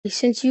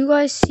Since you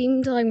guys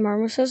seem to like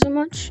Marmoset so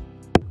much,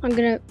 I'm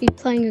gonna be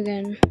playing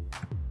again.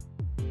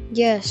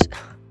 Yes.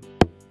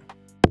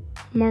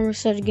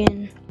 Marmoset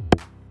again.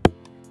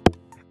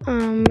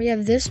 We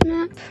have this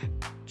map.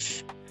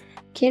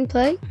 Can't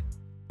play.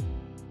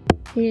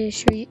 I'm gonna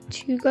show it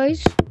to you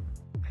guys.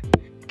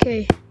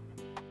 Okay.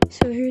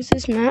 So here's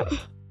this map.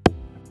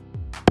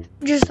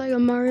 Just like a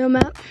Mario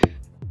map.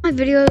 My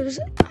videos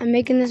I'm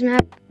making this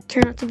map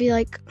turn out to be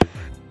like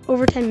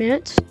over 10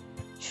 minutes.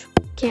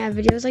 Can't have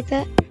videos like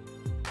that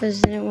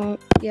because then it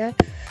won't. Yeah.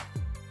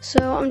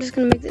 So I'm just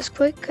gonna make this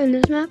quick in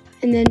this map,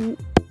 and then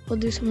we'll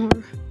do some more.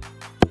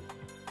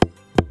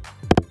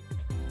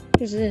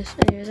 Here's this.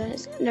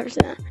 Anyways, I've never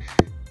seen that.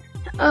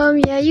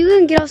 Yeah, you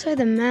can get outside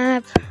the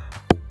map,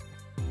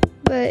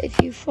 but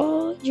if you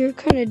fall, you're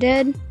kind of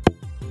dead.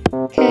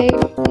 Okay,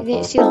 you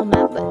didn't see the whole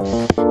map,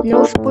 but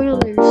no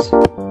spoilers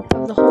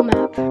of the whole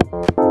map.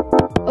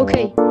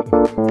 Okay,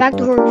 back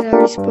to horror. I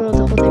already spoiled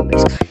the whole thing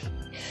basically,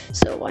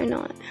 so why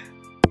not?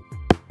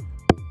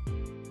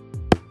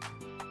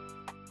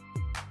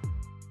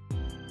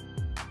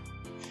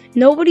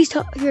 Nobody's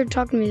here to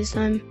talk to me this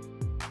time.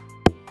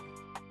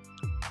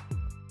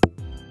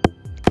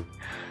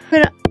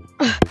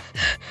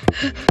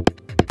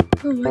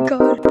 Oh my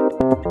god.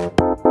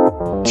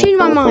 Change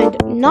my mind.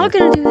 Not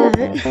gonna do that.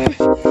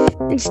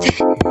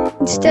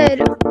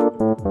 Instead,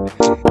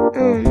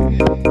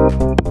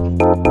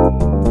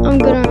 I'm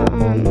gonna,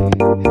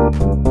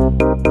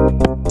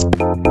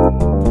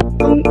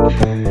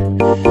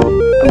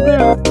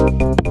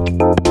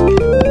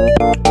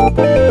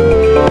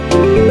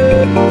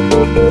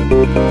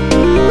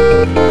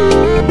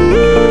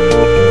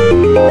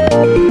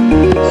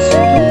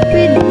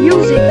 stupid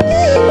music.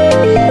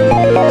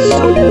 So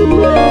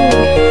low.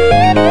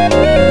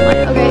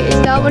 Okay, is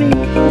that what he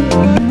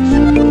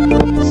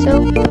means? So,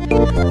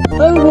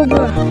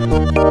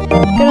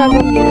 Can I go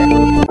get it?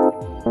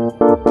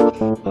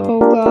 Oh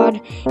god.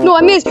 No,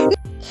 I missed.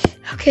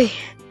 Okay.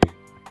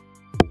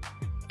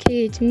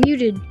 Okay, it's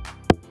muted.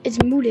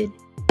 It's muted.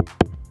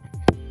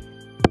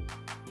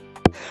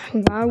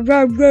 Oh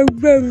bleh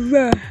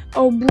bleh.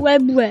 Oh bleh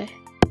bleh.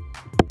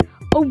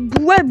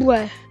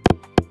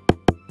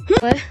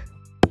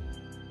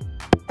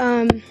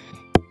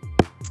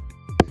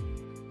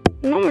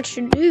 Not much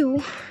to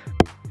do.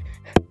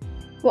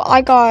 Well,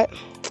 I gotta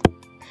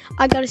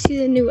see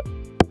the new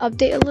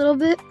update a little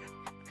bit,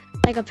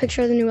 like a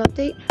picture of the new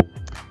update.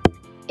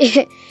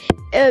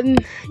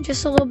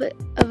 Just a little bit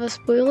of a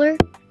spoiler.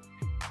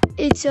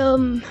 It's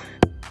I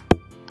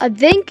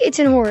think it's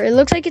in horror. It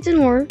looks like it's in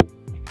horror,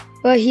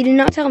 but he did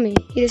not tell me.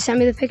 He just sent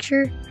me the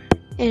picture,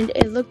 and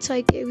it looked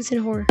like it was in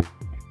horror.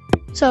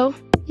 So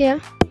yeah,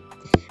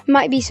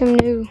 might be some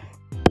new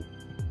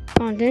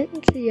content.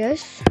 So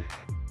yes.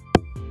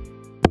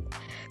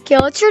 Okay,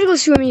 let's try to go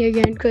swimming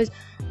again because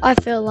I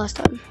failed last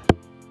time.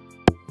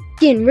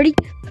 Again, ready?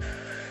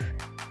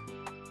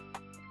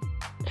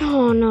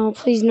 Oh no,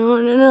 please no.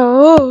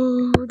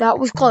 Oh, that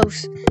was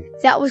close.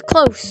 That was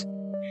close.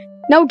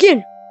 Now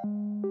again.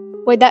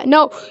 Wait, that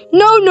no.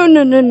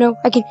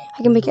 I can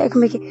make it. I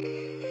can make it.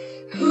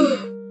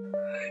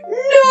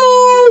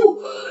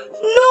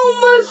 No,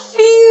 my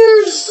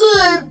fear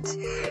slipped.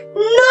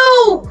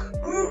 No.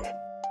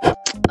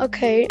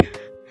 Okay.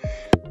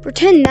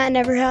 Pretend that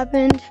never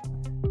happened.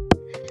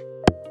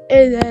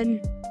 And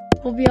then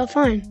we'll be all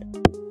fine.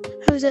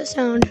 How does that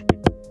sound?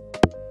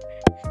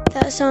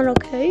 That sound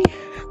okay?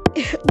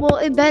 Well,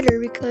 it better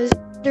because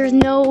there's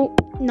no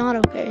not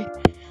okay.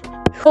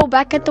 Go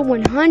back at the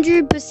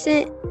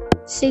 100%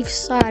 safe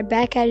side.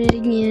 Back at it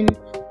again.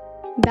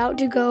 About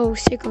to go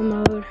sicko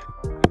mode.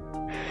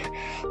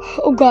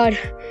 Oh god.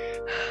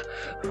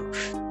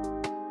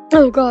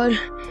 Oh god.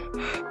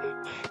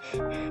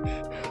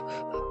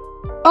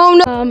 Oh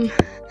no.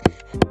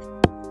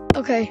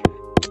 Okay.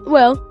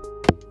 Well.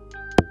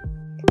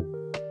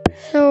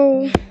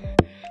 So,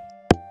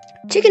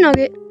 chicken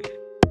nugget.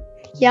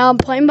 Yeah, I'm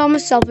playing by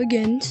myself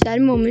again.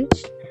 Sad moment.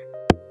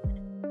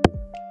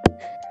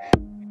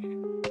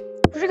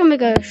 We're gonna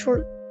make a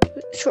short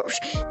with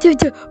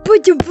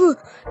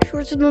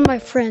one of my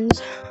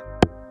friends.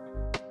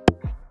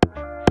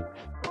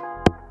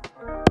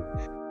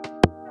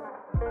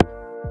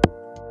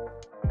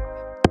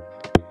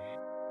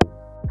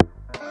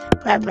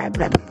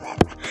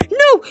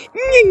 No.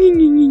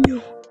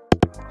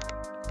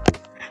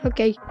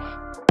 Okay.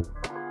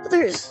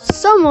 There's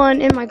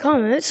someone in my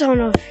comments, I don't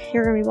know if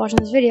you're going to be watching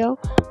this video,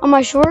 on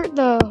my short,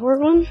 the horror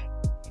one,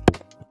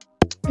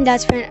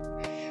 that's been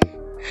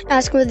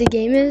asking what the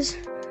game is,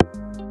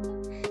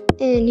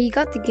 and he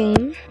got the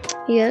game,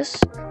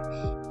 yes,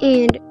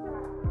 and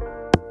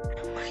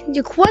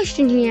the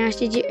question he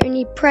asked is,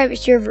 any private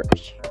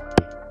servers?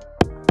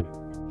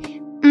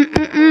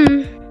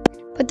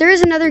 But there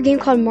is another game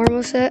called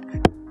Marmoset,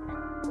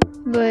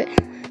 but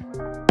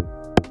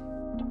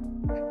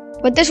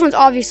this one's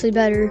obviously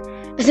better.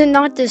 It's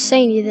not to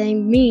say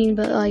anything mean,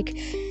 but like,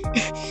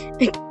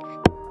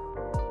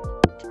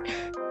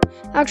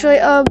 actually,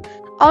 I'll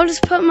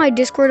just put my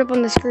Discord up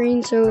on the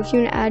screen, so if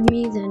you want to add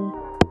me, then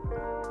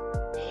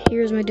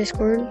here's my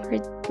Discord,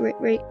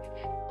 right,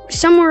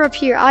 somewhere up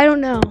here. I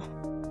don't know.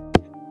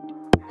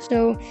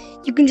 So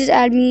you can just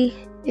add me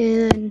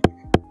and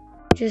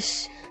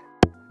just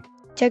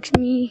text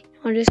me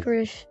on Discord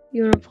if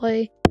you want to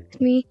play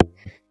with me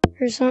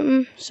or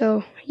something.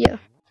 So yeah,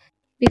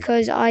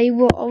 because I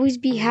will always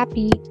be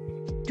happy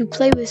to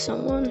play with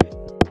someone.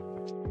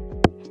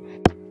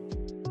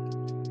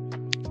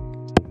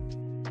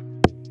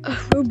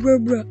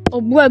 Oh,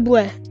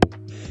 blah.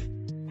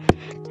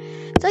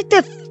 It's like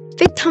the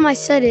fifth time I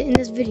said it in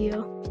this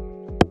video.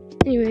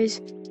 Anyways,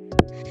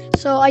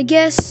 so I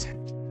guess.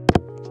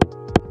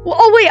 Well,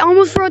 oh wait, I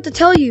almost forgot to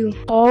tell you.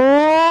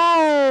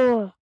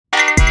 Oh.